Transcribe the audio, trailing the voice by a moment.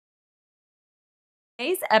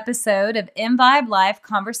Today's episode of InVibe Live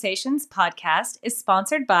Conversations podcast is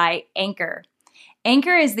sponsored by Anchor.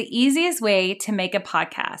 Anchor is the easiest way to make a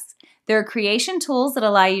podcast. There are creation tools that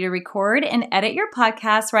allow you to record and edit your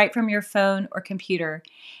podcast right from your phone or computer.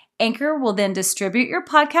 Anchor will then distribute your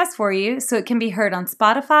podcast for you so it can be heard on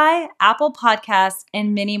Spotify, Apple Podcasts,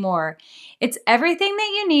 and many more. It's everything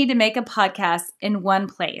that you need to make a podcast in one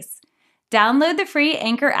place. Download the free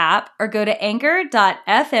Anchor app or go to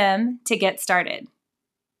anchor.fm to get started.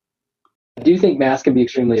 I do think masks can be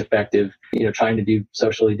extremely effective, trying to do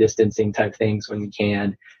socially distancing type things when we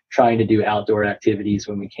can, trying to do outdoor activities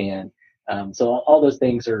when we can. So all those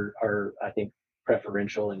things are I think,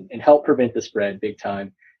 preferential and help prevent the spread big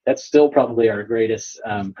time. That's still probably our greatest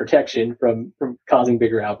protection from causing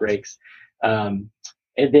bigger outbreaks. And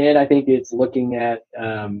then I think it's looking at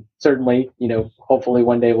certainly, hopefully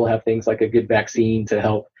one day we'll have things like a good vaccine to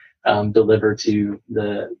help deliver to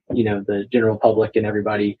the general public and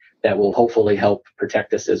everybody that will hopefully help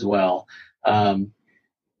protect us as well.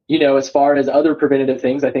 As far as other preventative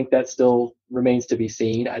things, I think that still remains to be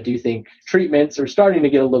seen. I do think treatments are starting to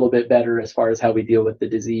get a little bit better as far as how we deal with the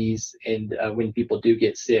disease and when people do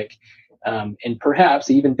get sick. And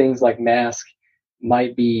perhaps even things like masks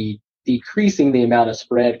might be decreasing the amount of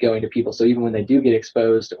spread going to people. So even when they do get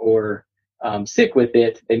exposed or sick with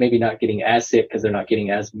it, they may be not getting as sick because they're not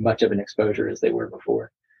getting as much of an exposure as they were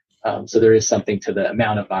before. So there is something to the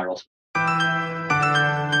amount of viral spread.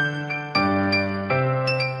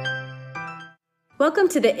 Welcome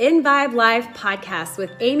to the InVibe Live podcast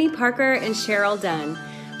with Amy Parker and Cheryl Dunn.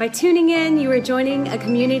 By tuning in, you are joining a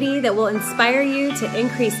community that will inspire you to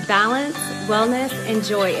increase balance, wellness, and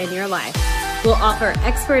joy in your life. We'll offer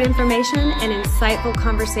expert information and insightful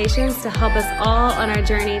conversations to help us all on our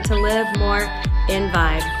journey to live more in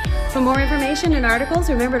vibe. For more information and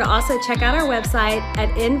articles, remember to also check out our website at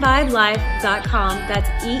invibelife.com. That's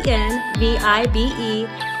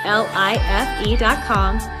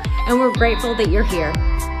ENVIBELIFE.com. And we're grateful that you're here.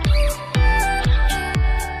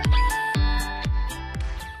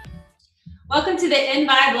 Welcome to the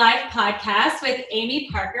InVibe Live podcast with Amy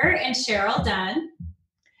Parker and Cheryl Dunn.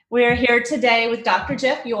 We're here today with Dr.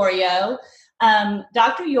 Jeff Yorio.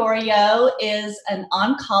 Dr. Yorio is an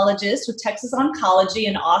oncologist with Texas Oncology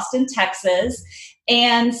in Austin, Texas.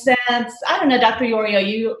 And since, I don't know, Dr.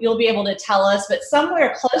 Yorio, you'll be able to tell us, but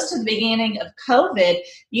somewhere close to the beginning of COVID,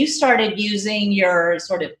 you started using your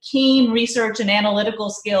sort of keen research and analytical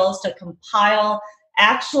skills to compile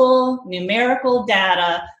actual numerical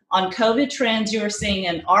data on COVID trends you were seeing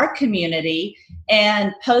in our community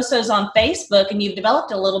and post those on Facebook, and you've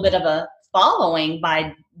developed a little bit of a following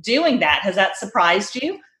by doing that. Has that surprised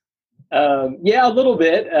you? Yeah, a little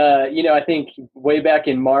bit. I think way back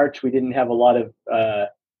in March, we didn't have a lot of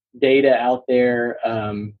data out there,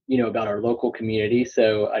 about our local community.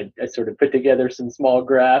 So I sort of put together some small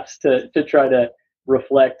graphs to try to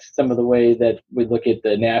reflect some of the way that we look at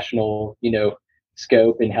the national,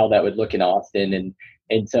 scope and how that would look in Austin.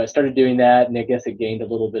 And so I started doing that, and I guess it gained a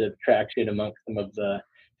little bit of traction amongst some of the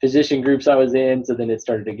physician groups I was in. So then it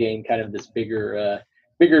started to gain kind of this bigger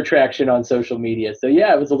traction on social media. So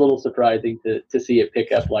yeah, it was a little surprising to see it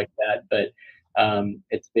pick up like that. But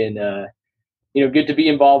it's been good to be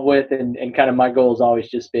involved with, and kind of my goal has always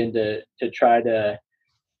just been to try to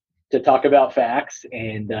talk about facts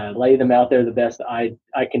and lay them out there the best I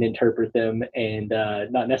can interpret them, and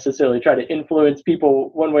not necessarily try to influence people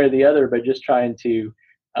one way or the other, but just trying to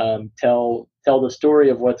tell the story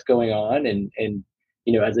of what's going on. And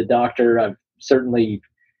as a doctor, I've certainly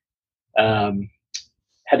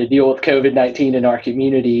had to deal with COVID-19 in our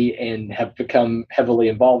community and have become heavily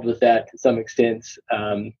involved with that to some extent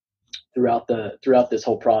throughout this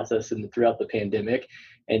whole process and throughout the pandemic.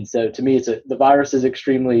 And so to me, the virus is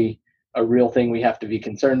extremely a real thing we have to be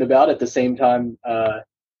concerned about. At the same time,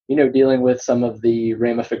 dealing with some of the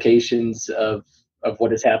ramifications of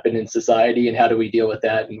what has happened in society and how do we deal with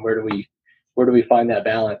that, and where do we find that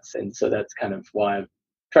balance. And so that's kind of why I've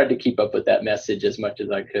tried to keep up with that message as much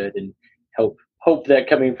as I could, and hope that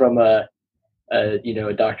coming from a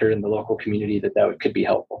doctor in the local community that could be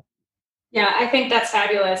helpful. Yeah, I think that's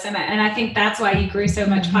fabulous. And I think that's why you grew so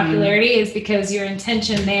much popularity, is because your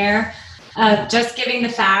intention there of just giving the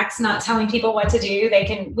facts, not telling people what to do.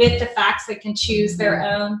 With the facts, they can choose their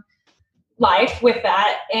own life with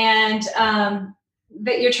that. And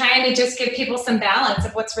that you're trying to just give people some balance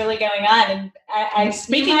of what's really going on. And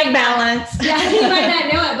speaking of balance. Yeah, you might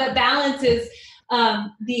not know it, but balance is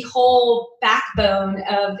the whole backbone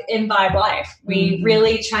of InVibe Life. We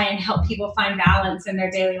really try and help people find balance in their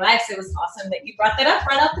daily lives. It was awesome that you brought that up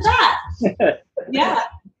right off the bat.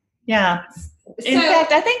 Yeah. In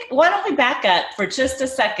fact, I think, why don't we back up for just a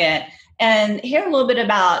second and hear a little bit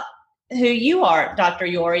about who you are, Dr.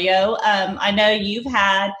 Yorio. I know you've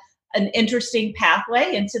had an interesting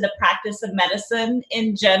pathway into the practice of medicine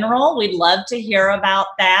in general. We'd love to hear about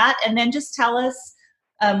that. And then just tell us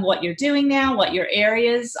what you're doing now, what your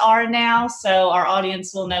areas are now, so our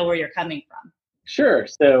audience will know where you're coming from. Sure.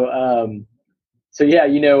 So yeah,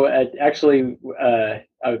 actually,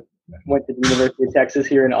 I went to the University of Texas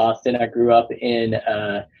here in Austin. I grew up in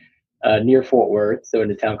near Fort Worth, so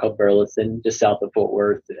in a town called Burleson, just south of Fort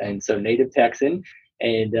Worth, and so native Texan.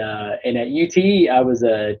 And at UT, I was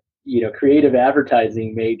a creative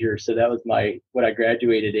advertising major, so that was what I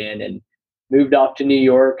graduated in, and moved off to New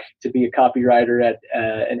York to be a copywriter at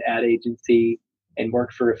an ad agency, and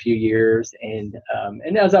worked for a few years. And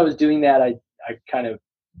as I was doing that, I kind of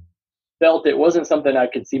felt it wasn't something I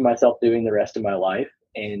could see myself doing the rest of my life.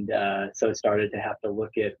 And so I started to have to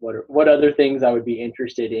look at what other things I would be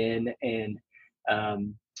interested in. And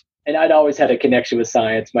I'd always had a connection with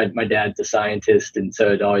science. My dad's a scientist, and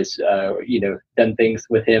so I'd always, done things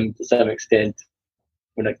with him to some extent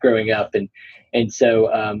when I was growing up. And so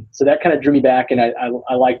that kind of drew me back. And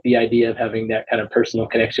I like the idea of having that kind of personal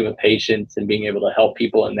connection with patients and being able to help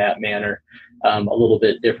people in that manner, a little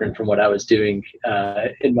bit different from what I was doing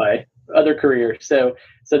in my other career. So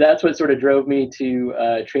that's what sort of drove me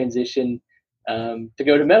to transition to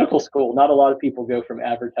go to medical school. Not a lot of people go from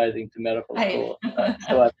advertising to medical school. So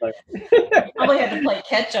I was like, you probably had to play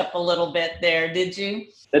catch up a little bit there, did you?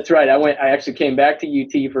 That's right. I actually came back to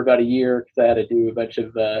UT for about a year because I had to do a bunch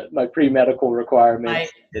of my pre-medical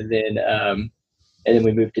requirements. Right. And then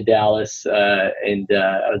we moved to Dallas, and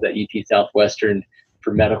I was at UT Southwestern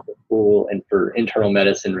for medical school and for internal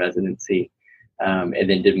medicine residency. And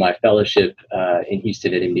then did my fellowship in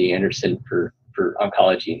Houston at MD Anderson for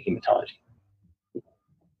oncology and hematology.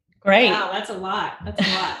 Great. Wow, that's a lot.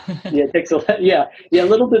 Yeah, it takes a lot. Yeah.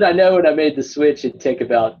 Little did I know when I made the switch, it'd take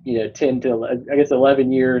about 10 to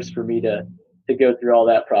 11 years for me to go through all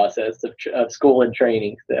that process of school and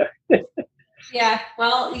training. So. Yeah.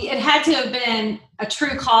 Well, it had to have been a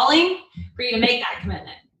true calling for you to make that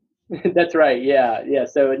commitment. That's right. Yeah.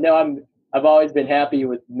 So no, I've always been happy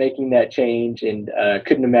with making that change, and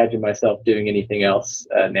couldn't imagine myself doing anything else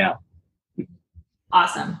now.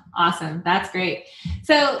 Awesome. That's great.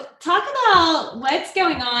 So talk about what's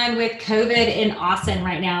going on with COVID in Austin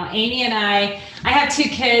right now. Amy and I have two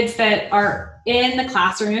kids that are in the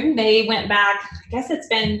classroom. They went back, I guess it's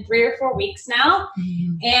been 3 or 4 weeks now.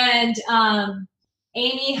 Mm-hmm. And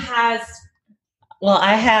Amy has... Well,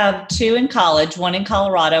 I have 2 in college, one in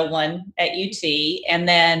Colorado, one at UT, and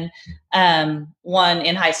then one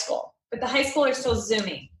in high school. But the high school are still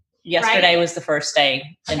Zooming. Yesterday was the first day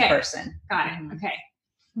in person. Got it. Okay.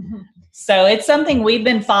 So it's something we've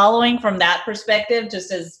been following from that perspective,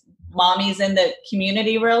 just as mommies in the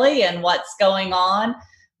community, really, and what's going on.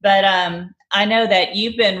 But I know that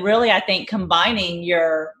you've been really, I think, combining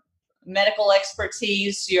your medical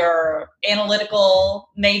expertise, your analytical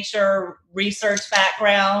nature, research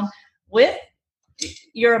background with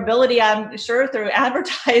your ability, I'm sure, through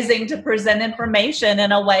advertising to present information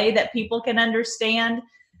in a way that people can understand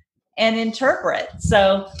and interpret.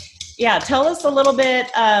 So, yeah, tell us a little bit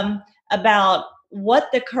about what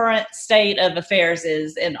the current state of affairs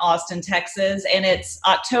is in Austin, Texas. And it's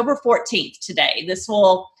October 14th today. This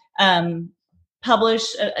will publish,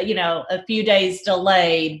 a few days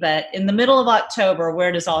delayed, but in the middle of October,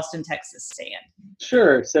 where does Austin, Texas stand?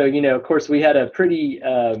 Sure. So, of course, we had a pretty...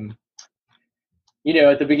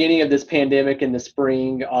 at the beginning of this pandemic in the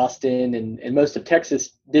spring, Austin and most of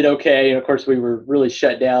Texas did okay. And of course, we were really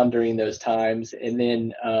shut down during those times. And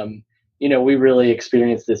then, we really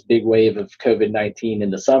experienced this big wave of COVID-19 in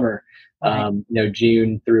the summer, right.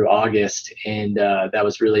 June through August. And that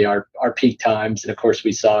was really our peak times. And of course,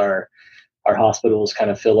 we saw our hospitals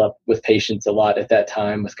kind of fill up with patients a lot at that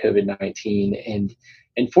time with COVID-19.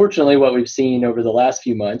 And fortunately, what we've seen over the last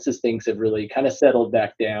few months is things have really kind of settled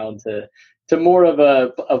back down to more of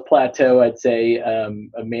a plateau, I'd say,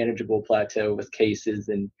 a manageable plateau with cases.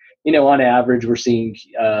 And, on average, we're seeing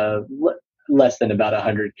less than about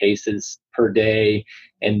 100 cases per day.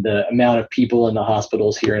 And the amount of people in the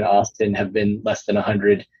hospitals here in Austin have been less than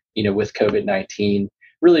 100, with COVID-19,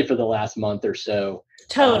 really for the last month or so.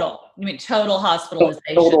 Total. You mean total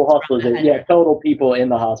hospitalization? Total hospitalization. Yeah, total people in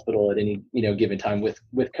the hospital at any, given time with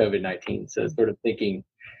COVID-19. So sort of thinking,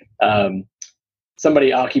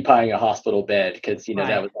 somebody occupying a hospital bed, because right.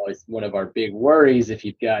 That was always one of our big worries. If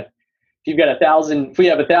we have 1,000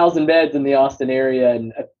 beds in the Austin area,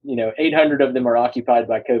 and 800 of them are occupied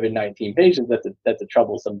by COVID-19 patients, that's a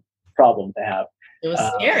troublesome problem to have. It was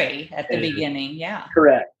scary at the beginning. Yeah.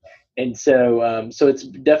 Correct. And so, so it's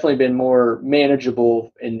definitely been more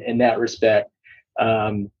manageable in that respect.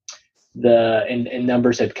 And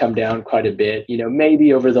numbers had come down quite a bit.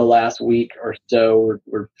 Maybe over the last week or so,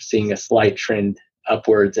 we're seeing a slight trend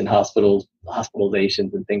upwards in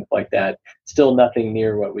hospitalizations and things like that. Still nothing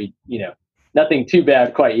near what nothing too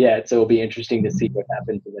bad quite yet. So it'll be interesting to see what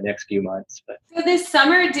happens in the next few months. But so this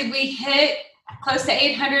summer, did we hit close to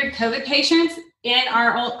 800 COVID patients in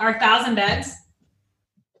our 1,000 beds?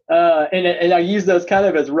 And I use those kind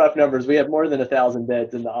of as rough numbers. We have more than 1,000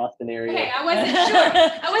 beds in the Austin area. Okay, I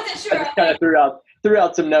wasn't sure. I just kind of threw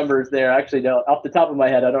out some numbers there. Actually, no, off the top of my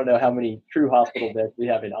head, I don't know how many true hospital beds we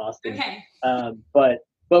have in Austin. Okay.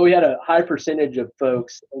 But we had a high percentage of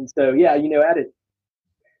folks, and so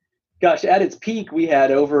at its peak, we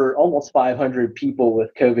had over almost 500 people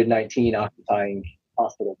with COVID-19 occupying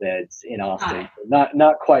hospital beds in Austin.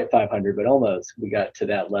 Not quite 500, but almost. We got to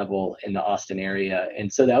that level in the Austin area,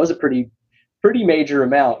 and so that was a pretty major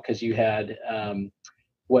amount, because you had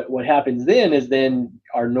what happens then is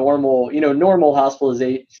our normal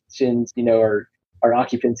hospitalizations, our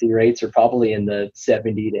occupancy rates are probably in the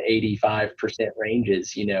 70 to 85%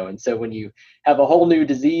 ranges, and so when you have a whole new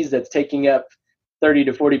disease that's taking up 30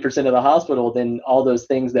 to 40% of the hospital, then all those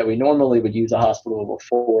things that we normally would use a hospital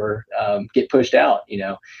for get pushed out,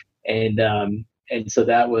 and so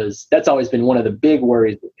that's always been one of the big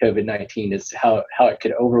worries with COVID-19 is how it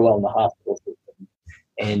could overwhelm the hospital system,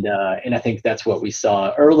 and I think that's what we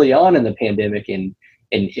saw early on in the pandemic in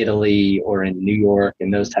Italy or in New York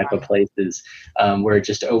and those type of places, where it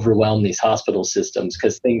just overwhelmed these hospital systems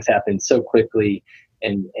because things happen so quickly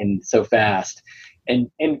and so fast.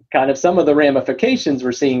 And kind of some of the ramifications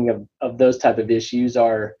we're seeing of those type of issues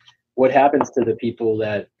are what happens to the people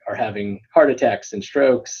that are having heart attacks and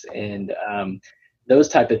strokes and those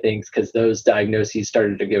type of things, because those diagnoses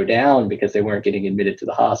started to go down because they weren't getting admitted to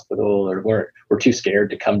the hospital or were too scared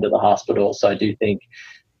to come to the hospital. So I do think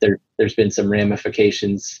there's been some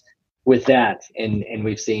ramifications with that. And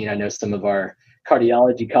we've seen, I know some of our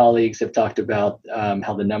cardiology colleagues have talked about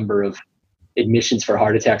how the number of admissions for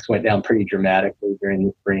heart attacks went down pretty dramatically during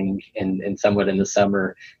the spring and somewhat in the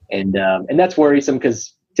summer. And that's worrisome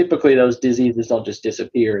because typically those diseases don't just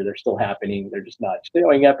disappear. They're still happening. They're just not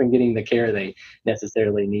showing up and getting the care they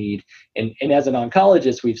necessarily need. And as an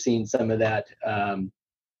oncologist, we've seen some of that,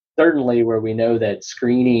 certainly where we know that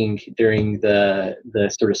screening during the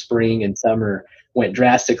sort of spring and summer went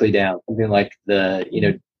drastically down. Something like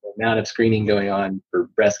the amount of screening going on for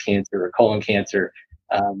breast cancer or colon cancer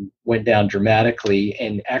went down dramatically.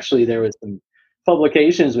 And actually there was some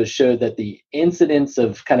publications which showed that the incidence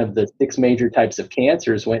of kind of the 6 major types of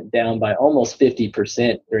cancers went down by almost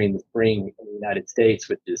 50% during the spring in the United States,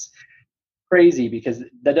 which is crazy because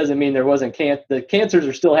that doesn't mean there wasn't the cancers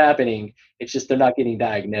are still happening. It's just they're not getting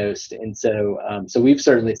diagnosed. And so we've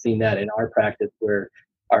certainly seen that in our practice where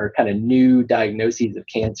our kind of new diagnoses of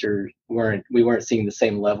cancer we weren't seeing the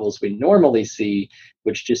same levels we normally see,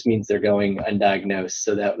 which just means they're going undiagnosed.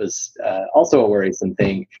 So that was also a worrisome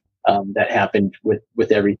thing that happened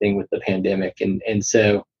with everything with the pandemic. And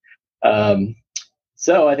so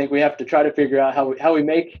I think we have to try to figure out how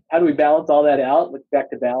do we balance all that out, look back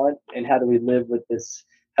to balance, and how do we live with this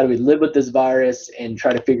virus and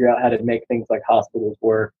try to figure out how to make things like hospitals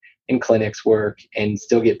work and clinics work and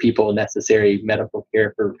still get people necessary medical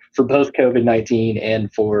care for both COVID-19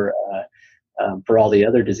 and for all the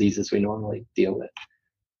other diseases we normally deal with.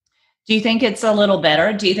 Do you think it's a little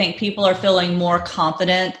better? Do you think people are feeling more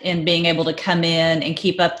confident in being able to come in and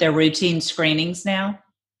keep up their routine screenings now?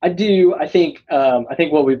 I do. I think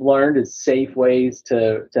what we've learned is safe ways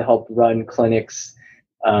to help run clinics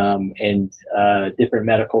and different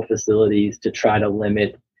medical facilities to try to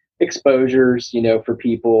limit exposures, for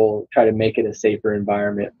people, try to make it a safer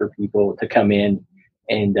environment for people to come in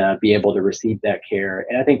and be able to receive that care.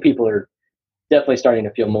 And I think people are definitely starting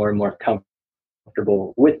to feel more and more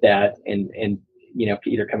comfortable with that and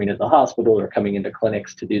either coming to the hospital or coming into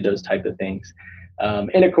clinics to do those type of things.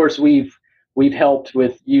 And of course, we've helped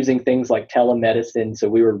with using things like telemedicine. So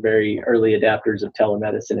we were very early adapters of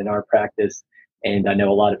telemedicine in our practice. And I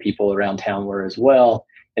know a lot of people around town were as well.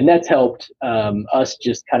 And that's helped us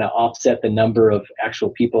just kind of offset the number of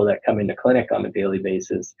actual people that come into clinic on a daily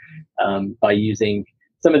basis by using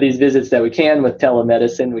some of these visits that we can with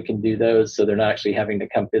telemedicine. We can do those so they're not actually having to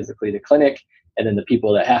come physically to clinic. And then the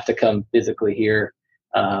people that have to come physically here,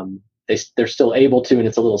 they're still able to, and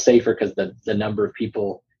it's a little safer because the number of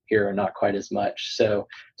people here are not quite as much. So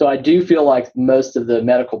I do feel like most of the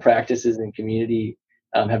medical practices in community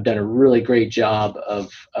have done a really great job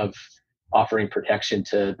of offering protection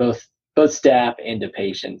to both both staff and to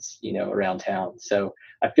patients, around town. So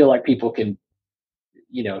I feel like people can,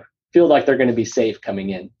 feel like they're going to be safe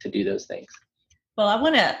coming in to do those things. Well,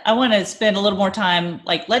 I want to spend a little more time.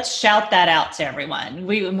 Like, let's shout that out to everyone.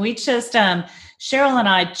 We just Cheryl and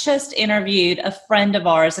I just interviewed a friend of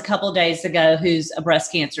ours a couple of days ago who's a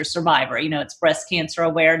breast cancer survivor. It's Breast Cancer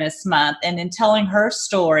Awareness Month, and in telling her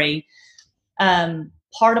story,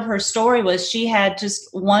 part of her story was she had just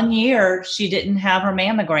 1 year she didn't have her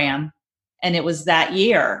mammogram, and it was that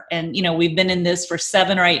year. And we've been in this for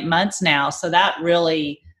 7 or 8 months now, so that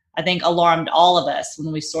really, I think, alarmed all of us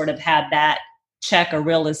when we sort of had that check or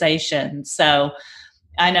realization. So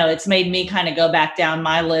I know it's made me kind of go back down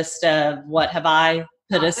my list of what have I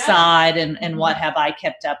put aside and what have I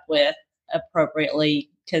kept up with appropriately,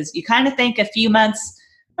 because you kind of think a few months,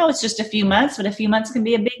 it's just a few months, but a few months can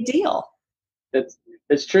be a big deal.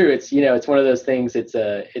 It's true. It's it's one of those things. It's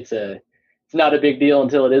not a big deal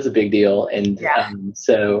until it is a big deal, and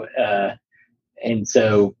so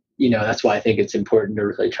that's why I think it's important to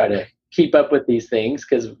really try to keep up with these things,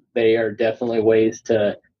 because they are definitely ways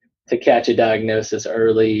to catch a diagnosis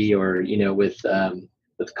early, or with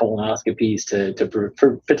colonoscopies to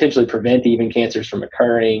potentially prevent even cancers from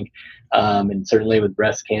occurring, and certainly with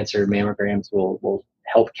breast cancer, mammograms will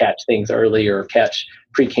help catch things early, or catch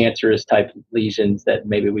precancerous type lesions that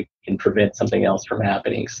maybe we can prevent something else from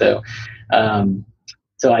happening. So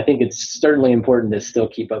I think it's certainly important to still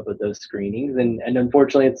keep up with those screenings. And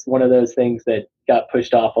unfortunately, it's one of those things that got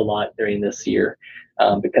pushed off a lot during this year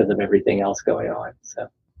because of everything else going on. So,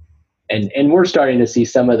 and we're starting to see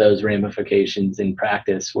some of those ramifications in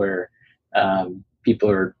practice where people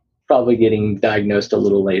are probably getting diagnosed a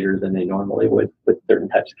little later than they normally would with certain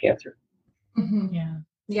types of cancer. Mm-hmm.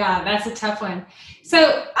 Yeah, that's a tough one.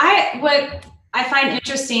 So what I find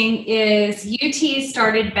interesting is UT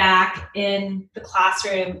started back in the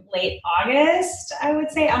classroom late August, I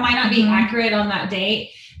would say. I might not be accurate on that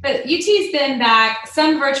date, but UT's been back,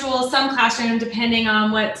 some virtual, some classroom, depending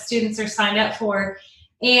on what students are signed up for.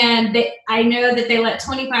 And I know that they let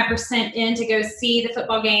 25% in to go see the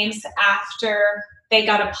football games after they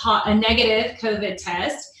got a negative COVID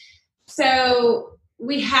test. So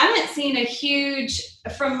we haven't seen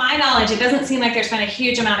from my knowledge, it doesn't seem like there's been a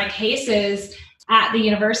huge amount of cases at the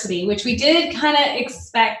university, which we did kind of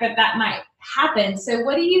expect that might happen. So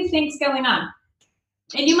what do you think's going on?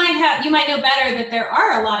 And you might know better that there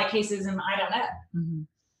are a lot of cases, and I don't know. Mm-hmm.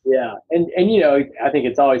 Yeah. And I think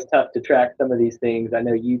it's always tough to track some of these things. I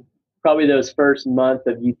know probably those first month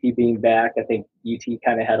of UT being back, I think UT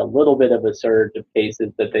kind of had a little bit of a surge of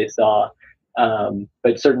cases that they saw.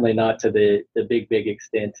 But certainly not to the big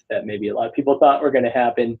extent that maybe a lot of people thought were going to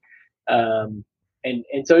happen.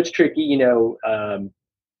 And so it's tricky,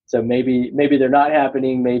 so maybe they're not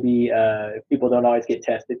happening. Maybe people don't always get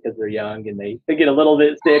tested because they're young and they get a little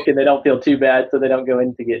bit sick and they don't feel too bad, so they don't go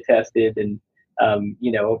in to get tested. And,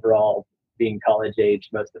 overall, being college age,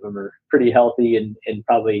 most of them are pretty healthy and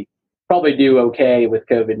probably do okay with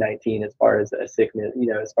COVID-19 as far as a sickness,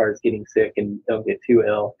 as far as getting sick and don't get too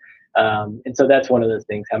ill. And so that's one of those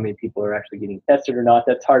things, how many people are actually getting tested or not.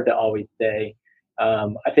 That's hard to always say.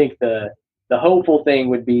 I think the hopeful thing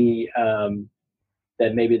would be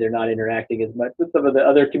that maybe they're not interacting as much with some of the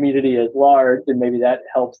other community as large, and maybe that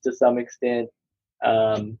helps to some extent.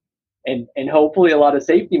 And hopefully a lot of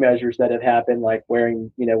safety measures that have happened, like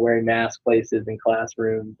wearing mask places in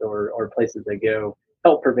classrooms or places they go,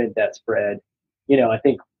 help prevent that spread. I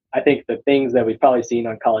think the things that we've probably seen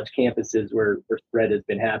on college campuses where spread has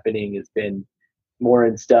been happening has been more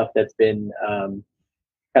in stuff that's been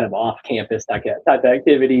kind of off-campus type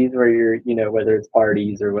activities where you're, whether it's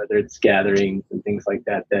parties or whether it's gatherings and things like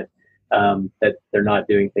that they're not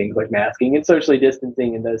doing things like masking and socially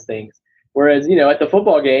distancing and those things. Whereas, at the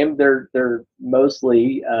football game, they're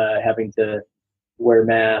mostly having to wear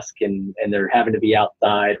masks and they're having to be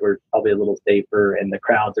outside where it's probably a little safer, and the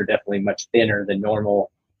crowds are definitely much thinner than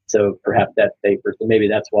normal. So perhaps that's safer. So maybe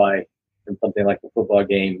that's why in something like the football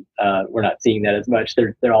game, we're not seeing that as much.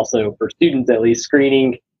 They're also, for students at least,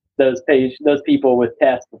 screening those people with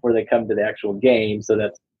tests before they come to the actual game. So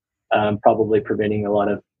that's probably preventing a lot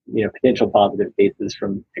of potential positive cases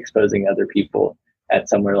from exposing other people at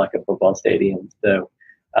somewhere like a football stadium. So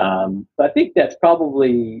I think that's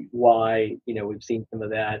probably why we've seen some of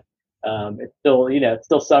that. It's still it's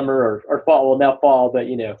still summer or fall. Well, now fall, but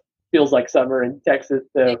feels like summer in Texas.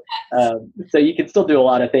 So so you can still do a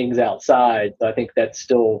lot of things outside. So I think that's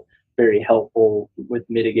still very helpful with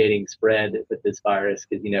mitigating spread with this virus,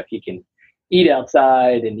 because if you can eat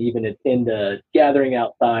outside and even attend a gathering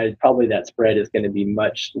outside, probably that spread is going to be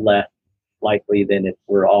much less likely than if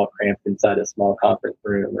we're all cramped inside a small conference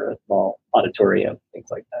room or a small auditorium, things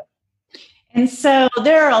like that. And so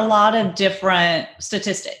there are a lot of different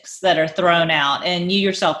statistics that are thrown out, and you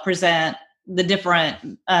yourself present the different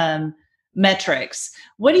metrics.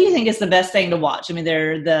 What do you think is the best thing to watch? I mean,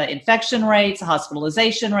 there are the infection rates, the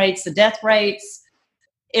hospitalization rates, the death rates.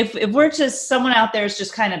 If we're just, someone out there is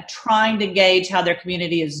just kind of trying to gauge how their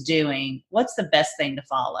community is doing, what's the best thing to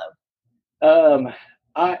follow?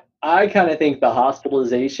 I kind of think the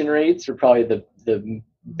hospitalization rates are probably the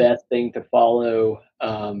best thing to follow,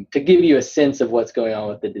 to give you a sense of what's going on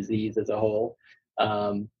with the disease as a whole,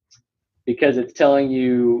 because it's telling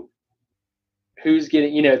you who's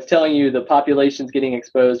getting, it's telling you the population's getting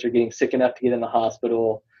exposed or getting sick enough to get in the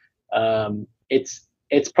hospital.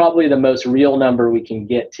 It's probably the most real number we can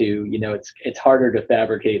get to. It's harder to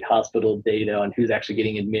fabricate hospital data on who's actually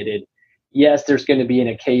getting admitted. Yes, there's going to be an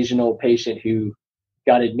occasional patient who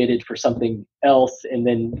got admitted for something else and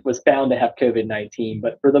then was found to have COVID-19.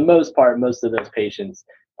 But for the most part, most of those patients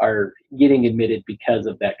are getting admitted because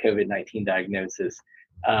of that COVID-19 diagnosis.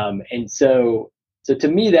 And so to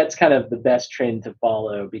me, that's kind of the best trend to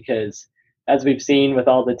follow, because as we've seen with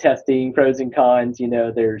all the testing pros and cons,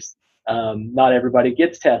 there's not everybody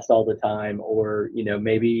gets tests all the time, or,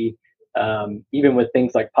 maybe even with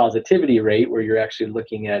things like positivity rate, where you're actually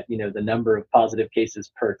looking at, the number of positive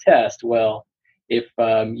cases per test. Well, if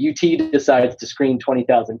UT decides to screen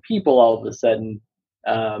 20,000 people all of a sudden,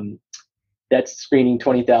 that's screening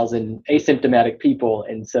 20,000 asymptomatic people.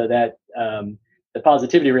 And so that the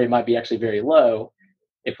positivity rate might be actually very low.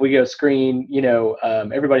 If we go screen,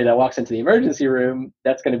 everybody that walks into the emergency room,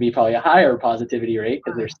 that's going to be probably a higher positivity rate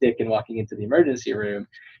because they're sick and walking into the emergency room.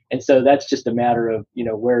 And so that's just a matter of,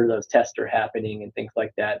 where those tests are happening and things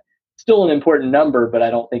like that. Still an important number, but I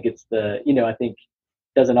don't think it's I think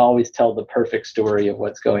doesn't always tell the perfect story of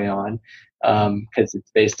what's going on, because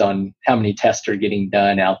it's based on how many tests are getting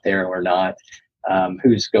done out there or not,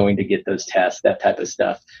 who's going to get those tests, that type of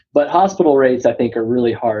stuff. But hospital rates, I think, are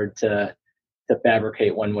really hard to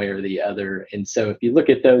fabricate one way or the other. And so if you look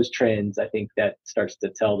at those trends, I think that starts to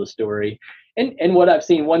tell the story. And what I've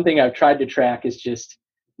seen, one thing I've tried to track is just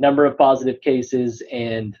number of positive cases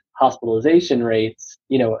and hospitalization rates,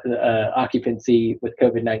 occupancy with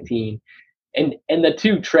COVID-19. And the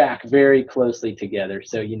two track very closely together.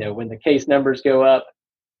 So, when the case numbers go up,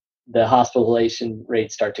 the hospitalization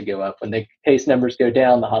rates start to go up. When the case numbers go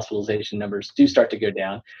down, the hospitalization numbers do start to go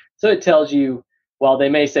down. So it tells you, while they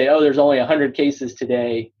may say, oh, there's only 100 cases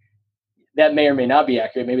today, that may or may not be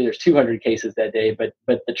accurate. Maybe there's 200 cases that day, but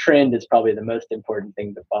the trend is probably the most important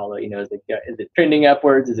thing to follow. Is it trending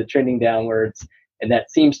upwards? Is it trending downwards? And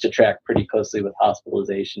that seems to track pretty closely with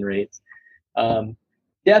hospitalization rates.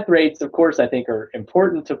 Death rates, of course, I think are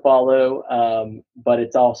important to follow, but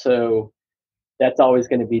that's always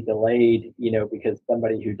going to be delayed, because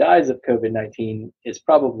somebody who dies of COVID-19 is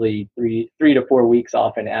probably three to 4 weeks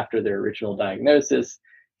often after their original diagnosis.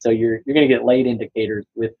 So you're going to get late indicators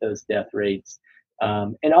with those death rates.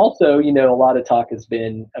 And also, a lot of talk has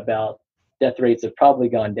been about death rates have probably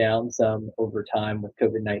gone down some over time with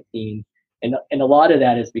COVID-19. And a lot of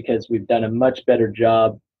that is because we've done a much better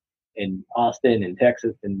job in Austin and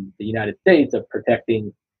Texas and the United States of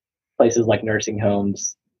protecting places like nursing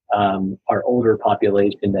homes, our older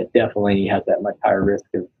population that definitely has that much higher risk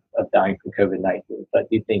of dying from COVID-19. So I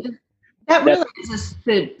do think that really is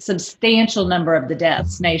a substantial number of the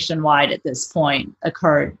deaths nationwide at this point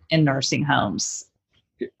occurred in nursing homes.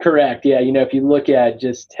 Correct. Yeah. If you look at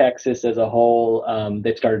just Texas as a whole,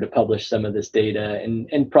 they've started to publish some of this data,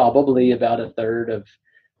 and probably about a third of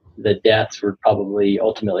the deaths were probably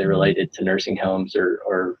ultimately related to nursing homes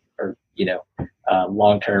or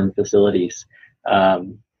long-term facilities.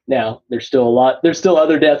 Now there's still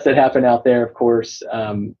other deaths that happen out there, of course.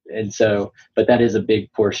 But that is a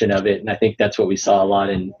big portion of it. And I think that's what we saw a lot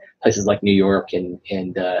in places like New York and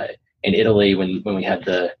Italy when we had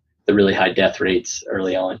the really high death rates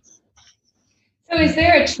early on. So is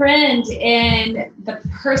there a trend in the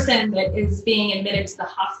person that is being admitted to the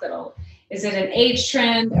hospital? Is it an age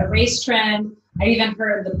trend, a race trend? I even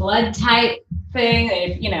heard the blood type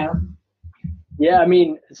thing, Yeah,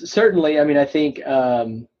 certainly. I think,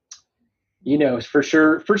 for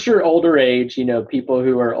sure, older age, people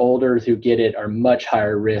who are older who get it are much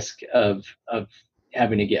higher risk of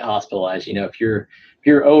having to get hospitalized. If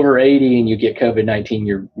you're over 80 and you get COVID-19,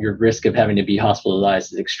 your risk of having to be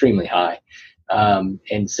hospitalized is extremely high. And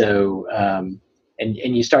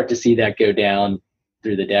you start to see that go down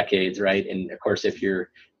through the decades, right? And of course, if you're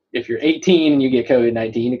 18 and you get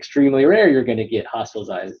COVID-19, extremely rare you're going to get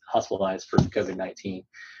hospitalized for COVID-19.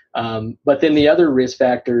 But then the other risk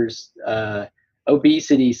factors,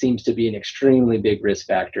 obesity seems to be an extremely big risk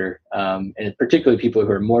factor, and particularly people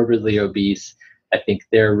who are morbidly obese. I think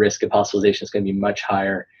their risk of hospitalization is going to be much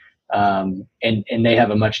higher, and they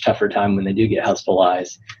have a much tougher time when they do get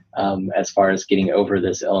hospitalized, as far as getting over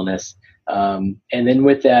this illness. And then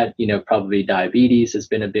with that, probably diabetes has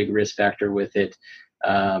been a big risk factor with it.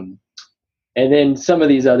 And then some of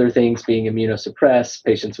these other things being immunosuppressed,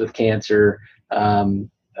 patients with cancer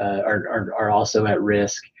are also at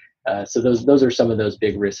risk. So those are some of those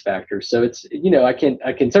big risk factors. So it's, I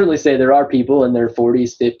can certainly say there are people in their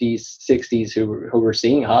 40s, 50s, 60s who are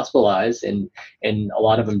seeing hospitalized, and a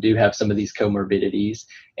lot of them do have some of these comorbidities.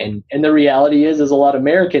 And the reality is a lot of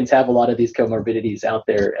Americans have a lot of these comorbidities out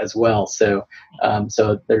there as well. So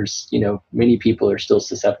there's, many people are still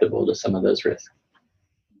susceptible to some of those risks.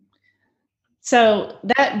 So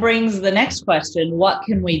that brings the next question. What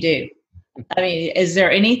can we do? I mean, is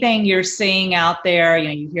there anything you're seeing out there?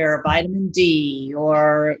 You hear vitamin D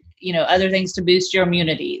or, other things to boost your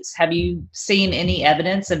immunities. Have you seen any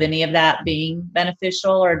evidence of any of that being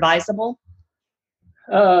beneficial or advisable?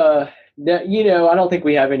 I don't think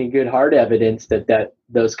we have any good hard evidence that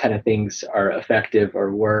those kind of things are effective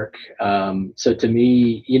or work. So to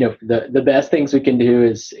me, the best things we can do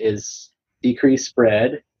is decrease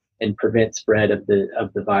spread and prevent spread of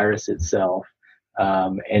the virus itself.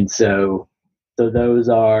 And so those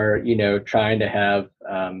are, trying to have,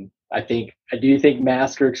 I do think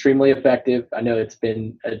masks are extremely effective. I know it's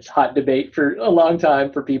been a hot debate for a long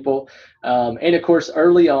time for people. And of course,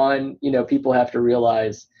 early on, people have to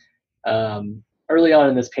realize, early on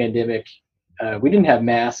in this pandemic, we didn't have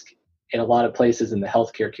masks in a lot of places in the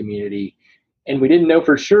healthcare community. And we didn't know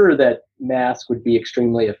for sure that masks would be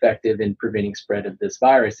extremely effective in preventing spread of this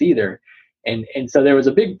virus either. And so there was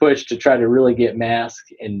a big push to try to really get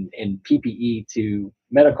masks and PPE to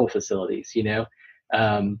medical facilities,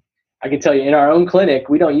 I can tell you in our own clinic,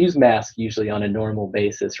 we don't use masks usually on a normal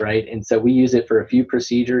basis, right? And so we use it for a few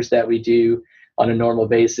procedures that we do on a normal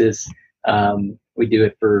basis. We do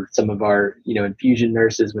it for some of our, infusion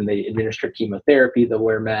nurses when they administer chemotherapy, they'll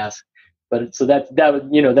wear masks. But so that's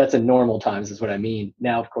in normal times is what I mean.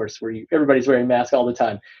 Now, of course, everybody's wearing masks all the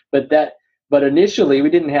time. But initially, we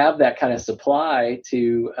didn't have that kind of supply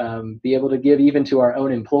to be able to give even to our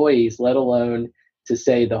own employees, let alone to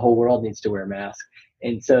say the whole world needs to wear masks.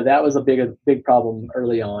 And so that was a big problem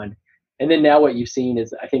early on. And then now what you've seen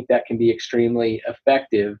is I think that can be extremely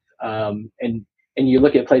effective. And you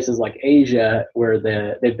look at places like Asia where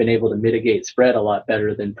they've been able to mitigate spread a lot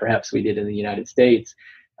better than perhaps we did in the United States.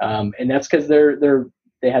 And that's because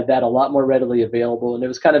they had that a lot more readily available, and it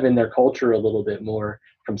was kind of in their culture a little bit more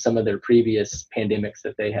from some of their previous pandemics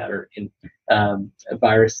that they had, or in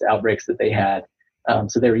virus outbreaks that they had.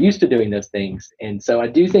 So they were used to doing those things, and so I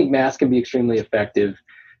do think masks can be extremely effective.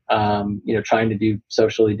 Trying to do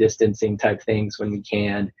socially distancing type things when we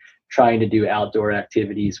can, trying to do outdoor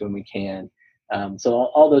activities when we can. So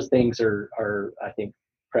all those things are I think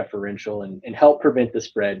preferential and help prevent the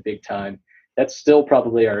spread big time. That's still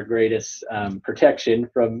probably our greatest protection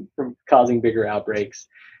from causing bigger outbreaks.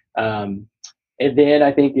 And then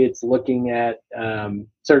I think it's looking at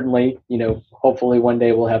certainly, hopefully one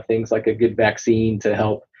day we'll have things like a good vaccine to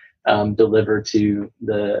help deliver to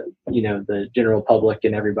the general public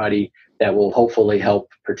and everybody that will hopefully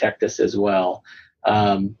help protect us as well.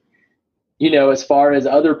 As far as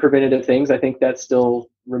other preventative things, I think that still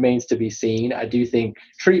remains to be seen. I do think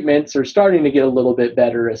treatments are starting to get a little bit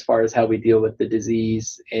better as far as how we deal with the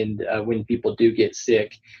disease and when people do get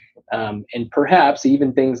sick. And perhaps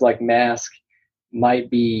even things like masks might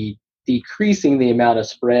be decreasing the amount of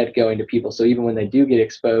spread going to people. So even when they do get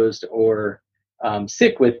exposed or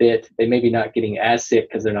sick with it, they may be not getting as sick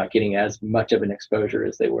because they're not getting as much of an exposure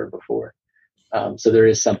as they were before. So there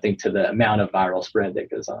is something to the amount of viral spread that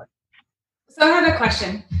goes on. So I have a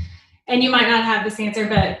question, and you might not have this answer,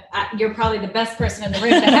 but you're probably the best person in the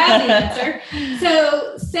room to have the answer.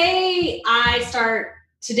 So say I start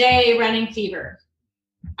today running fever.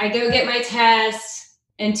 I go get my test.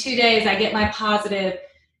 In 2 days, I get my positive.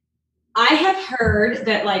 I have heard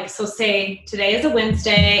that so say today is a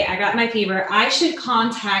Wednesday, I got my fever. I should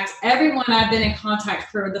contact everyone I've been in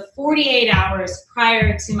contact for the 48 hours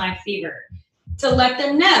prior to my fever to let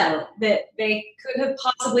them know that they could have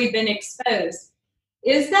possibly been exposed.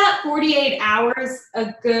 Is that 48 hours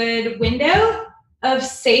a good window of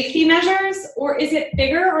safety measures, or is it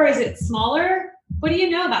bigger or is it smaller? What do you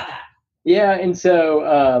know about that? Yeah, and so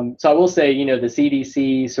I will say, the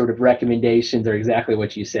CDC sort of recommendations are exactly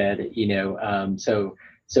what you said. So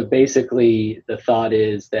basically the thought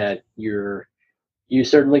is that you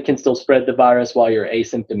certainly can still spread the virus while you're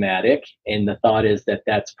asymptomatic. And the thought is that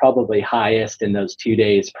that's probably highest in those 2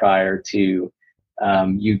 days prior to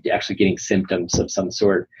you actually getting symptoms of some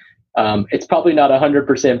sort. It's probably not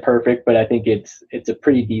 100% perfect, but I think it's a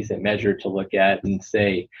pretty decent measure to look at and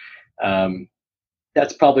say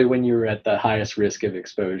that's probably when you're at the highest risk of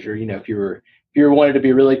exposure. If you wanted to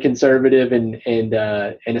be really conservative and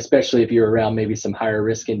especially if you're around maybe some higher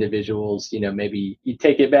risk individuals, maybe you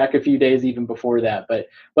take it back a few days even before that. But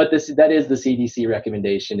that is the CDC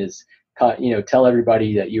recommendation is, tell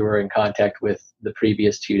everybody that you were in contact with the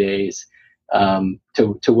previous 2 days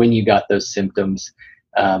to when you got those symptoms,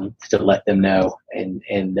 to let them know. And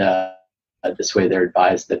this way they're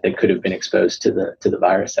advised that they could have been exposed to the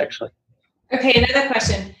virus actually. Okay, another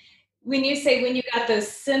question. When you say when you got those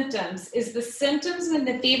symptoms, is the symptoms when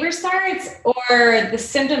the fever starts, or the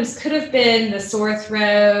symptoms could have been the sore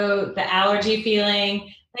throat, the allergy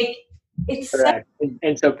feeling? Like it's correct.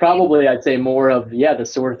 And so probably I'd say more of the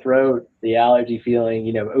sore throat, the allergy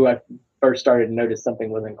feeling. I first started to notice something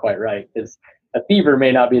wasn't quite right, because a fever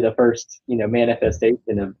may not be the first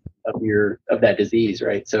manifestation of that disease,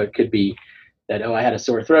 right? So it could be that I had a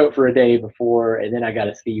sore throat for a day before, and then I got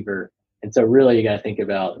a fever. And so really you got to think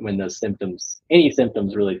about when those any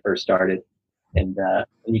symptoms really first started. And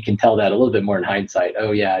you can tell that a little bit more in hindsight.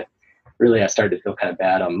 Oh yeah, really I started to feel kind of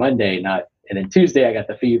bad on Monday, and then Tuesday I got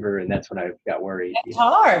the fever, and that's when I got worried. It's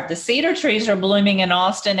hard. The cedar trees are blooming in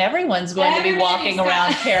Austin. Everyone's going to be walking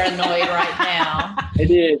around paranoid right now.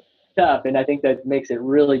 It is tough. And I think that makes it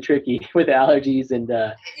really tricky with allergies. And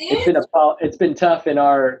it's been tough in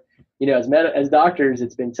our, as doctors,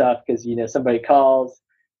 it's been tough because, somebody calls,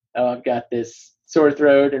 oh, I've got this sore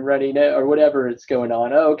throat and runny nose or whatever it's going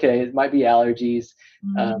on. Oh, okay, it might be allergies.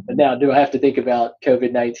 But now do I have to think about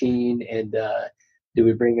COVID-19 and do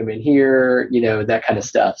we bring them in here? That kind of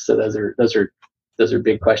stuff. So those are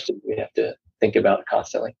big questions we have to think about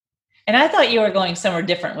constantly. And I thought you were going somewhere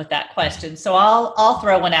different with that question. So I'll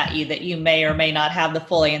throw one at you that you may or may not have the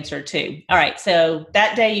full answer to. All right. So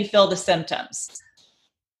that day you feel the symptoms.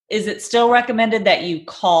 Is it still recommended that you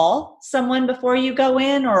call someone before you go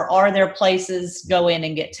in, or are there places go in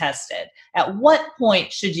and get tested? At what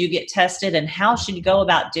point should you get tested, and how should you go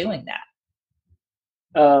about doing that?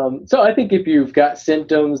 So I think if you've got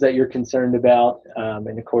symptoms that you're concerned about,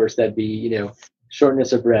 and of course that'd be,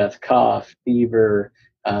 shortness of breath, cough, fever,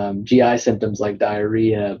 GI symptoms like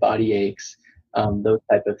diarrhea, body aches, those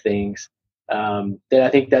type of things, then I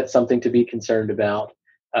think that's something to be concerned about.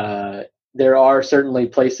 There are certainly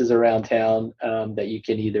places around town that you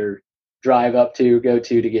can either drive up to, go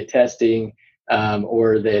to get testing,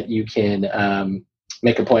 or that you can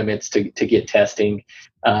make appointments to get testing.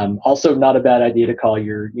 Also, not a bad idea to call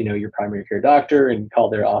your primary care doctor and call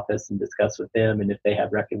their office and discuss with them, and if they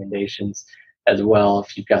have recommendations as well,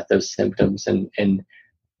 if you've got those symptoms. And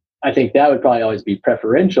I think that would probably always be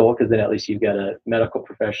preferential, because then at least you've got a medical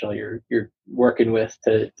professional you're working with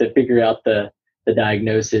to figure out the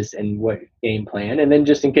diagnosis and what game plan. And then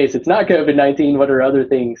just in case it's not COVID-19, what are other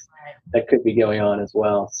things that could be going on as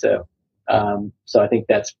well? So I think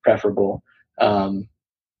that's preferable. And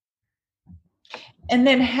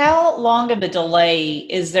then how long of a delay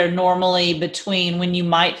is there normally between when you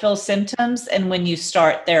might feel symptoms and when you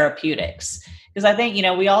start therapeutics? Because I think,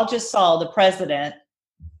 we all just saw the president,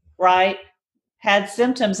 right, had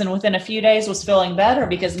symptoms and within a few days was feeling better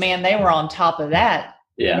because, man, they were on top of that.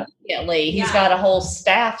 Yeah. Immediately. He's got a whole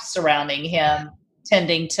staff surrounding him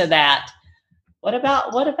tending to that. What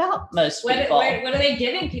about most people? What are they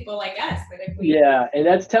giving people like us? Yeah, and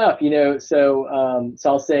that's tough, So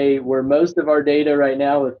I'll say where most of our data right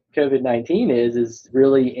now with COVID-19 is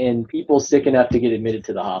really in people sick enough to get admitted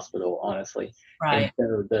to the hospital, honestly. Right.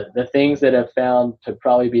 And so the things that have found to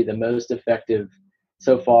probably be the most effective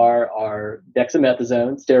so far are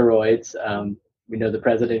dexamethasone, steroids. We know the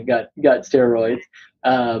president got steroids.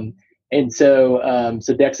 And so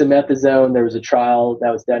dexamethasone, there was a trial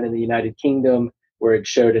that was done in the United Kingdom where it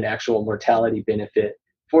showed an actual mortality benefit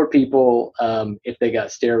for people if they got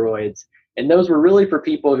steroids. And those were really for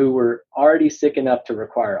people who were already sick enough to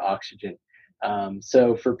require oxygen.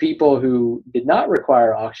 So for people who did not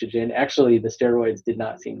require oxygen, actually the steroids did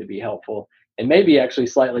not seem to be helpful, and maybe actually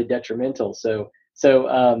slightly detrimental. So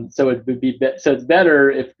it would be so it's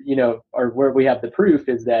better if or where we have the proof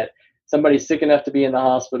is that somebody's sick enough to be in the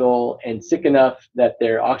hospital and sick enough that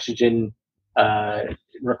their oxygen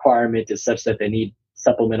requirement is such that they need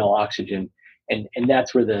supplemental oxygen, and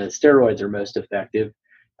that's where the steroids are most effective.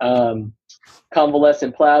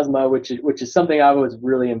 Convalescent plasma, which is something I was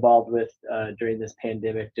really involved with during this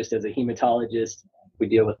pandemic. Just as a hematologist, we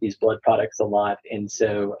deal with these blood products a lot, and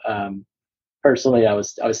so personally, I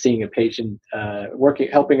was seeing a patient,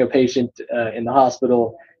 helping a patient in the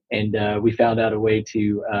hospital, and we found out a way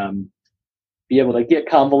to be able to get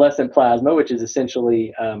convalescent plasma, which is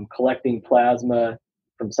essentially collecting plasma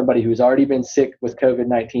from somebody who's already been sick with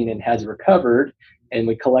COVID-19 and has recovered, and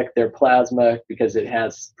we collect their plasma because it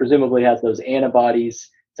presumably has those antibodies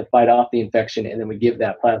to fight off the infection, and then we give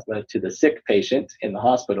that plasma to the sick patient in the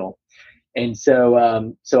hospital. And so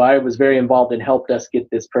I was very involved and helped us get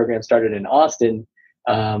this program started in Austin,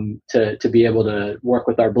 to be able to work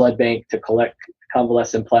with our blood bank to collect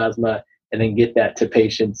convalescent plasma and then get that to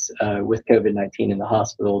patients with COVID-19 in the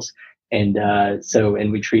hospitals. And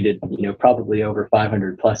we treated, probably over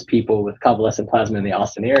 500 plus people with convalescent plasma in the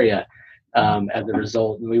Austin area as a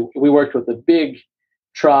result. And we worked with a big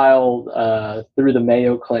trial through the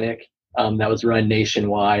Mayo Clinic that was run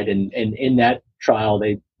nationwide. And in that trial,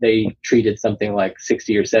 they treated something like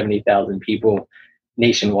 60 or 70,000 people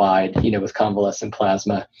nationwide, with convalescent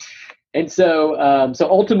plasma. And so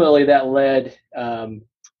ultimately that led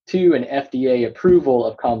to an FDA approval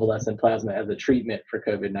of convalescent plasma as a treatment for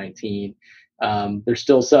COVID-19. There's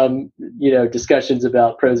still some, discussions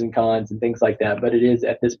about pros and cons and things like that, but it is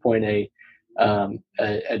at this point an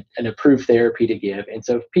approved therapy to give. And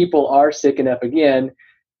so if people are sick enough, again,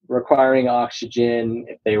 requiring oxygen,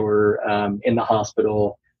 if they were in the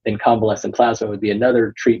hospital, then convalescent plasma would be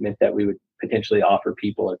another treatment that we would potentially offer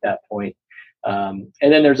people at that point. And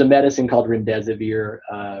then there's a medicine called remdesivir,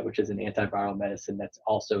 which is an antiviral medicine that's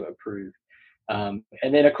also approved. And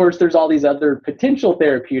then, of course, there's all these other potential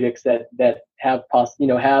therapeutics that have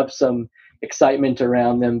have some excitement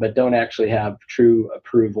around them, but don't actually have true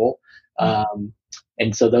approval.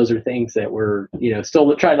 And so those are things that we're,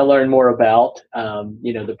 still trying to learn more about.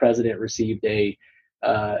 The president received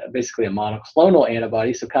basically a monoclonal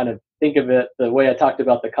antibody. So kind of think of it the way I talked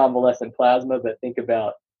about the convalescent plasma, but think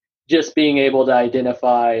about just being able to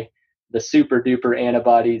identify the super duper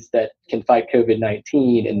antibodies that can fight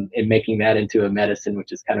COVID-19 and making that into a medicine,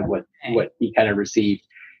 which is kind of what he kind of received.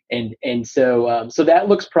 And so that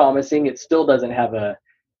looks promising. It still doesn't have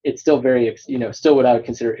it's still very, still what I would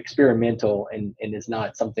consider experimental and is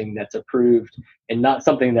not something that's approved and not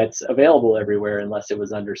something that's available everywhere unless it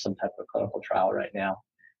was under some type of clinical trial right now.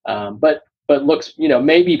 But looks,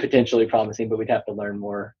 maybe potentially promising, but we'd have to learn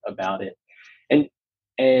more about it. And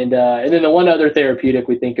then the one other therapeutic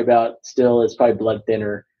we think about still is probably blood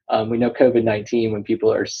thinner. We know COVID-19, when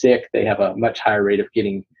people are sick, they have a much higher rate of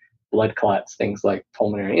getting blood clots, things like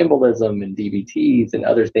pulmonary embolism and DVTs and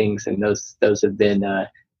other things. And those have been a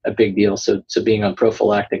big deal. So being on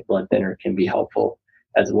prophylactic blood thinner can be helpful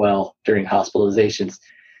as well during hospitalizations.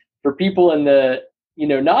 For people in the,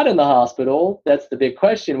 not in the hospital, that's the big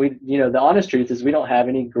question. The honest truth is we don't have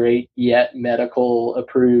any great yet medical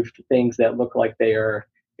approved things that look like they are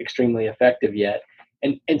extremely effective yet.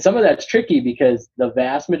 And some of that's tricky because the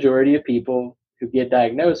vast majority of people who get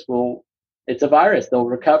diagnosed it's a virus. They'll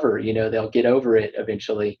recover, they'll get over it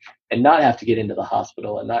eventually and not have to get into the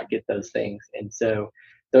hospital and not get those things. And so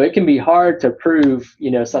it can be hard to prove,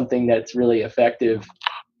 something that's really effective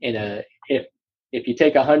if you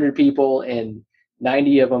take 100 people and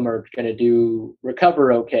 90 of them are going to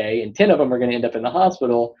recover okay, and 10 of them are going to end up in the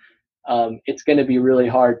hospital, it's going to be really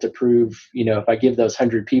hard to prove, if I give those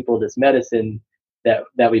 100 people this medicine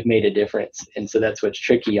that we've made a difference. And so that's what's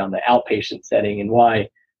tricky on the outpatient setting and why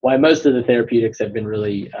most of the therapeutics have been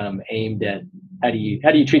really aimed at how do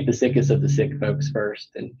you treat the sickest of the sick folks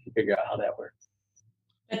first and figure out how that works.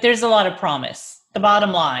 But there's a lot of promise, the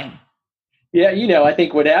bottom line. Yeah, I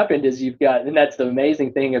think what happened is and that's the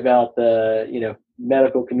amazing thing about the,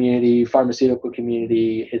 medical community, pharmaceutical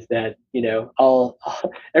community is that,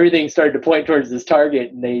 everything started to point towards this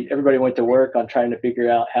target and everybody went to work on trying to figure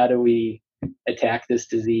out how do we attack this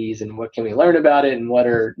disease and what can we learn about it and what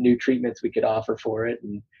are new treatments we could offer for it.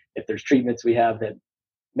 And if there's treatments we have that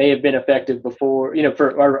may have been effective before,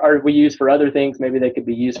 or we use for other things, maybe they could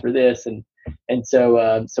be used for this. And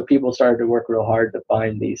so people started to work real hard to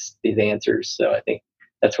find these answers. So I think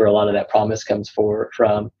that's where a lot of that promise comes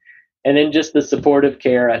from. And then just the supportive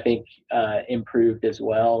care, I think, improved as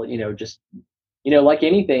well. Like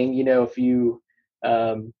anything, if you,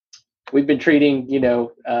 we've been treating,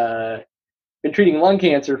 lung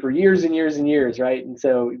cancer for years and years and years, right? And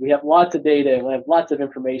so we have lots of data and we have lots of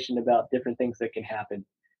information about different things that can happen.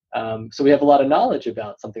 So we have a lot of knowledge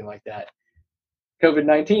about something like that.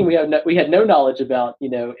 COVID-19, we had no knowledge about,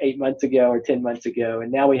 8 months ago or 10 months ago,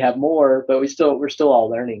 and now we have more, but we're still all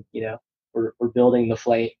learning. We're building the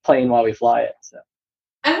plane while we fly it. So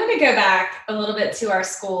I want to go back a little bit to our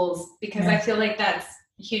schools because I feel like that's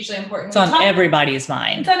hugely important. It's on everybody's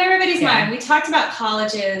mind. It's on everybody's mind. We talked about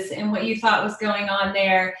colleges and what you thought was going on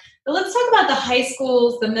there. But let's talk about the high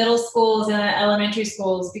schools, the middle schools, and the elementary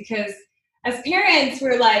schools, because as parents,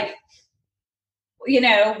 we're like,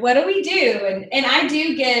 what do we do? And I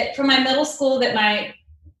do get from my middle school that my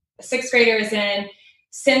sixth grader is in,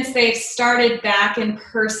 since they've started back in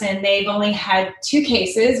person, they've only had 2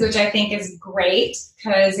 cases, which I think is great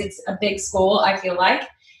because it's a big school, I feel like.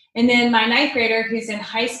 And then my ninth grader who's in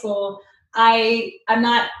high school, I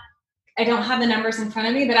don't have the numbers in front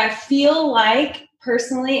of me, but I feel like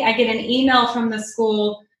personally, I get an email from the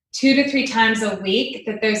school 2 to 3 times a week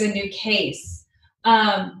that there's a new case.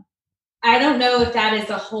 I don't know if that is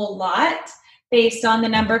a whole lot based on the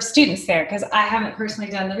number of students there, because I haven't personally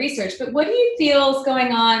done the research. But what do you feel is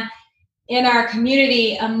going on in our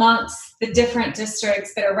community amongst the different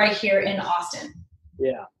districts that are right here in Austin?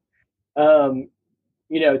 Yeah.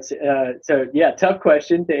 Tough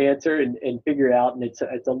question to answer and figure out, and it's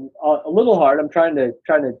a little hard. I'm trying to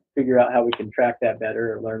figure out how we can track that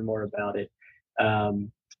better or learn more about it.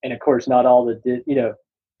 And of course, not all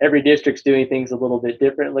every district's doing things a little bit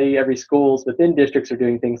differently. Every schools within districts are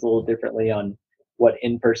doing things a little differently on what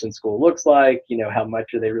in-person school looks like. How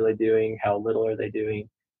much are they really doing? How little are they doing?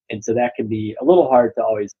 And so that can be a little hard to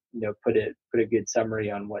always put a good summary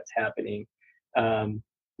on what's happening.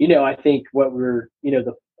 I think what we're,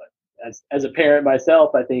 as a parent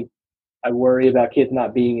myself, I think I worry about kids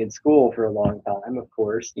not being in school for a long time. Of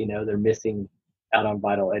course, they're missing out on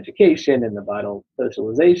vital education and the vital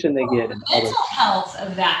socialization they get. And the mental health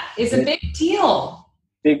of that is a big deal.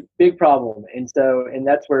 Big problem. And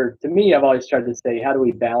that's where, to me, I've always tried to say, how do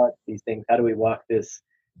we balance these things? How do we walk this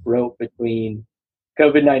rope between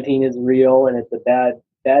COVID-19 is real and it's a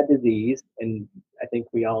bad disease, and I think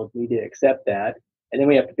we all need to accept that. And then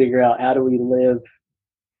we have to figure out, how do we live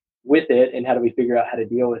with it, and how do we figure out how to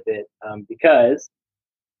deal with it? Because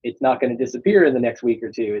it's not going to disappear in the next week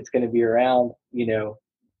or 2. It's going to be around,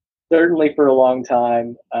 certainly for a long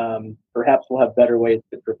time. Perhaps we'll have better ways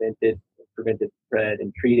to prevent it spread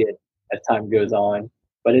and treat it as time goes on.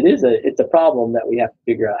 But it's a problem that we have to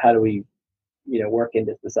figure out, how do we, work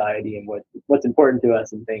into society and what's important to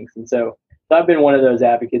us and things. And so I've been one of those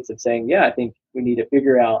advocates of saying, I think we need to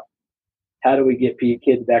figure out, how do we get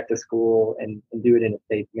kids back to school and do it in a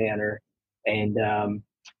safe manner? And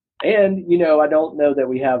I don't know that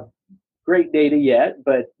we have great data yet,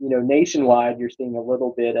 but nationwide, you're seeing a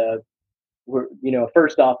little bit of,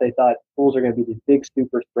 first off, they thought schools are going to be these big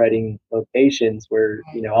super spreading locations where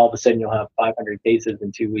all of a sudden you'll have 500 cases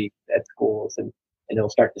in 2 weeks at schools, and it'll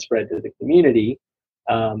start to spread to the community.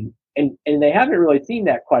 And they haven't really seen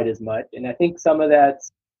that quite as much, and I think some of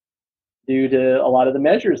that's due to a lot of the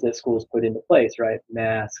measures that schools put into place, right?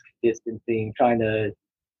 Mask, distancing, trying to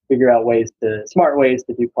figure out smart ways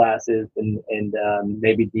to do classes and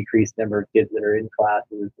maybe decrease the number of kids that are in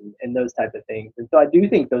classes and those type of things. And so I do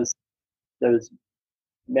think those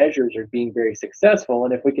measures are being very successful.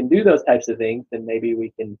 And if we can do those types of things, then maybe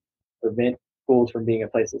we can prevent schools from being a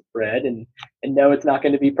place of spread. And no, it's not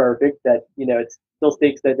going to be perfect. That, it still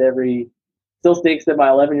stinks that my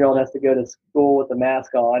 11-year-old has to go to school with a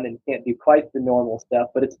mask on and can't do quite the normal stuff,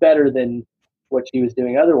 but it's better than what she was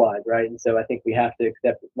doing otherwise, right? And so I think we have to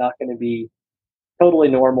accept it's not going to be totally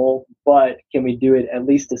normal, but can we do it at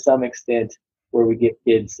least to some extent where we get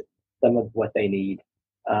kids some of what they need?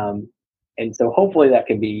 And so hopefully that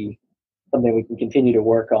can be something we can continue to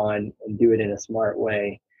work on and do it in a smart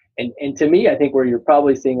way. And to me, I think where you're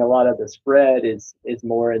probably seeing a lot of the spread is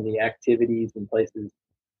more in the activities and places,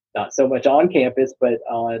 not so much on campus, but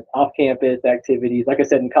on off-campus activities. Like I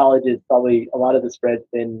said, in colleges, probably a lot of the spread's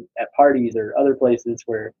been at parties or other places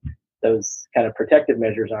where those kind of protective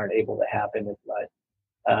measures aren't able to happen as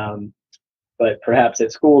much. But perhaps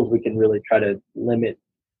at schools, we can really try to limit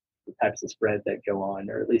the types of spread that go on,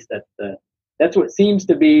 or at least that's what seems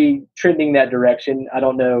to be trending that direction. I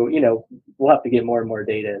don't know, we'll have to get more and more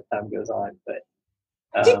data as time goes on, but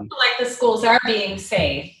I do feel like the schools are being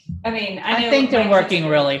safe. I mean, I think they're working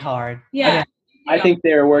really hard. Yeah. I think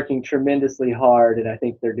they're working tremendously hard, and I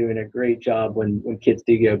think they're doing a great job when kids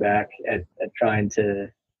do go back at trying to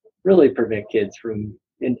really prevent kids from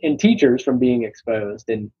and teachers from being exposed.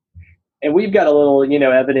 And we've got a little,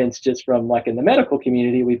 evidence just from, like, in the medical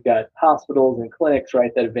community, we've got hospitals and clinics,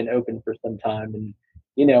 right, that have been open for some time. And,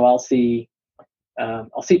 I'll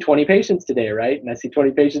see 20 patients today, right? And I see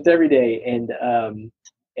 20 patients every day.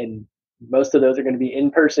 And most of those are going to be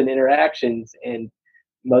in-person interactions. And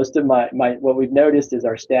most of my what we've noticed is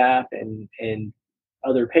our staff and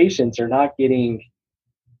other patients we're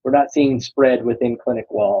not seeing spread within clinic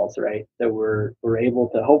walls, right? So we're able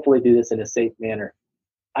to hopefully do this in a safe manner.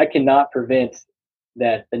 I cannot prevent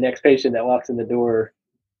that the next patient that walks in the door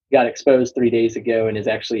got exposed 3 days ago and is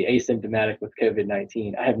actually asymptomatic with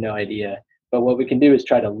COVID-19. I have no idea. But what we can do is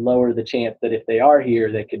try to lower the chance that if they are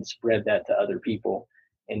here, they can spread that to other people.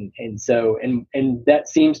 And that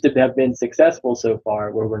seems to have been successful so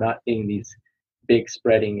far, where we're not seeing these big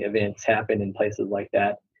spreading events happen in places like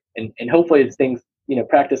that. And hopefully it's things,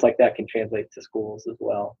 practice like that can translate to schools as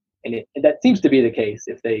well. And that seems to be the case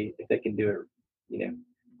if they can do it,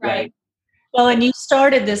 right. Well, and you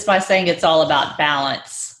started this by saying it's all about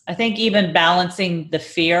balance. I think even balancing the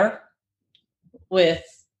fear with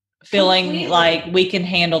feeling like we can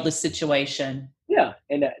handle the situation. Yeah.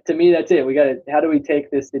 And to me, that's it. How do we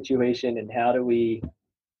take this situation and how do we,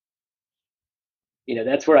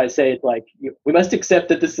 that's where I say it's like, we must accept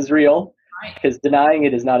that this is real, because denying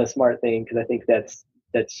it is not a smart thing. Because I think that's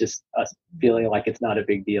just us feeling like it's not a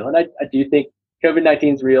big deal. And I do think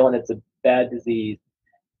COVID-19 is real and it's a bad disease.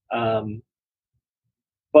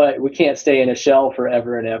 But we can't stay in a shell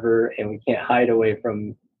forever and ever, and we can't hide away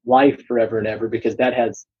from life forever and ever, because that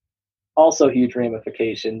has also huge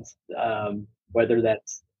ramifications. Whether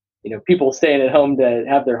that's, people staying at home to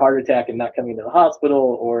have their heart attack and not coming to the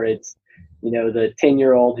hospital, or it's, the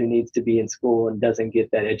 10-year-old who needs to be in school and doesn't get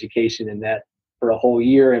that education and that for a whole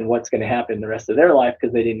year, and what's going to happen the rest of their life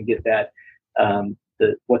because they didn't get that,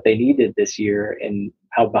 what they needed this year, and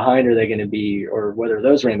how behind are they going to be, or what are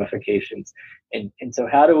those ramifications? And so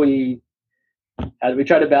how do we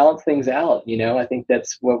try to balance things out? I think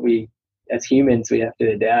that's what as humans, we have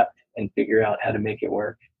to adapt and figure out how to make it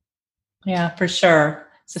work. Yeah, for sure.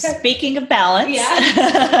 So speaking of balance.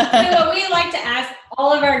 So what we like to ask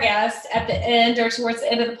all of our guests at the end or towards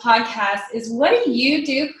the end of the podcast is, what do you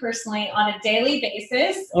do personally on a daily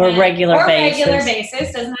basis? Or regular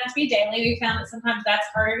basis. Doesn't have to be daily. We found that sometimes that's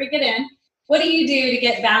harder to get in. What do you do to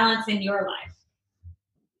get balance in your life?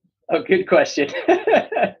 Oh, good question.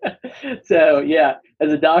 So yeah,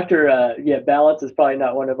 as a doctor, balance is probably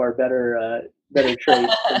not one of our better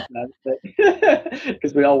traits sometimes,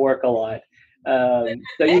 because we all work a lot. I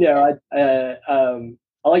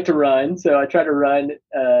like to run, so I try to run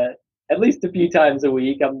at least a few times a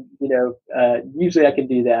week. Usually I can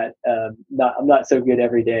do that. I'm not so good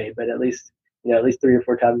every day, but at least 3 or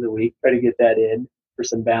 4 times a week. Try to get that in for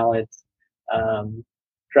some balance.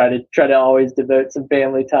 Try to always devote some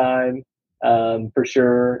family time, for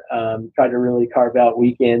sure. Try to really carve out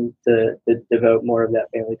weekends to devote more of that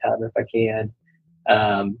family time if I can.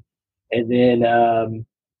 And then,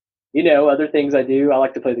 other things I do, I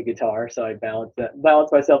like to play the guitar, so I balance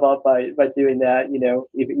myself out by doing that,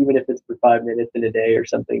 even if it's for 5 minutes in a day or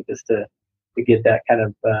something, just to get that kind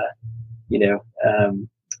of,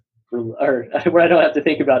 or where I don't have to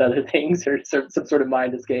think about other things or some sort of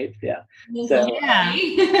mind escape. Yeah. So,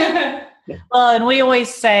 yeah. Well, and we always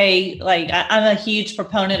say, like, I'm a huge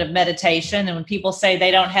proponent of meditation. And when people say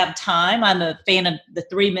they don't have time, I'm a fan of the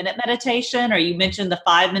 3-minute meditation, or you mentioned the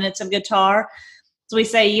 5 minutes of guitar. So we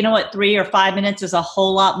say, 3 or 5 minutes is a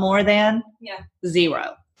whole lot more than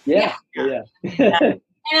 0. Yeah. And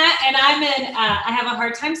I have a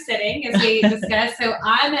hard time sitting, as we discussed. So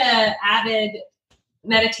I'm an avid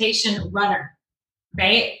meditation runner,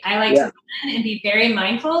 right? I like to run and be very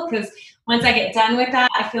mindful, because once I get done with that,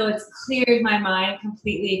 I feel it's cleared my mind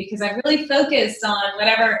completely, because I really focused on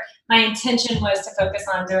whatever my intention was to focus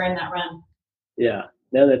on during that run. Yeah,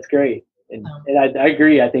 no, that's great. And I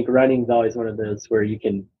agree. I think running is always one of those where you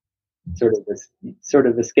can sort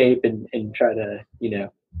of escape and try to,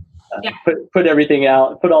 put everything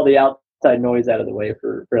out, put all the outside noise out of the way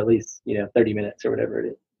for at least, 30 minutes or whatever it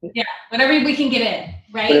is. Yeah, whatever we can get in,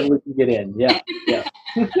 right? Whatever we can get in, yeah.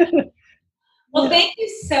 Well, thank you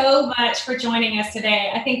so much for joining us today.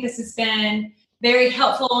 I think this has been very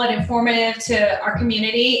helpful and informative to our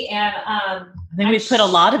community. And I think we've put a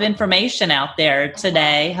lot of information out there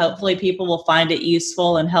today. Hopefully people will find it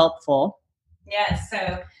useful and helpful. Yes.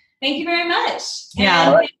 So thank you very much. Yeah.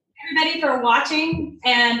 And thank you everybody for watching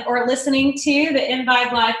or listening to the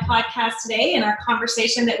InVibe Live podcast today, and our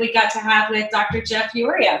conversation that we got to have with Dr. Jeff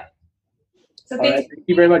Yorio. So thank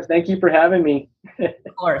you very much. Thank you for having me.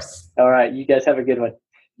 Of course. All right. You guys have a good one.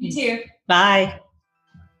 You too. Bye.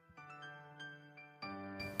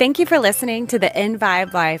 Thank you for listening to the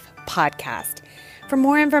InVibe Life podcast. For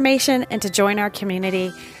more information and to join our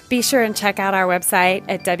community, be sure and check out our website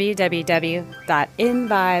at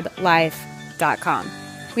www.invibelife.com.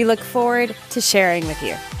 We look forward to sharing with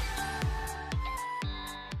you.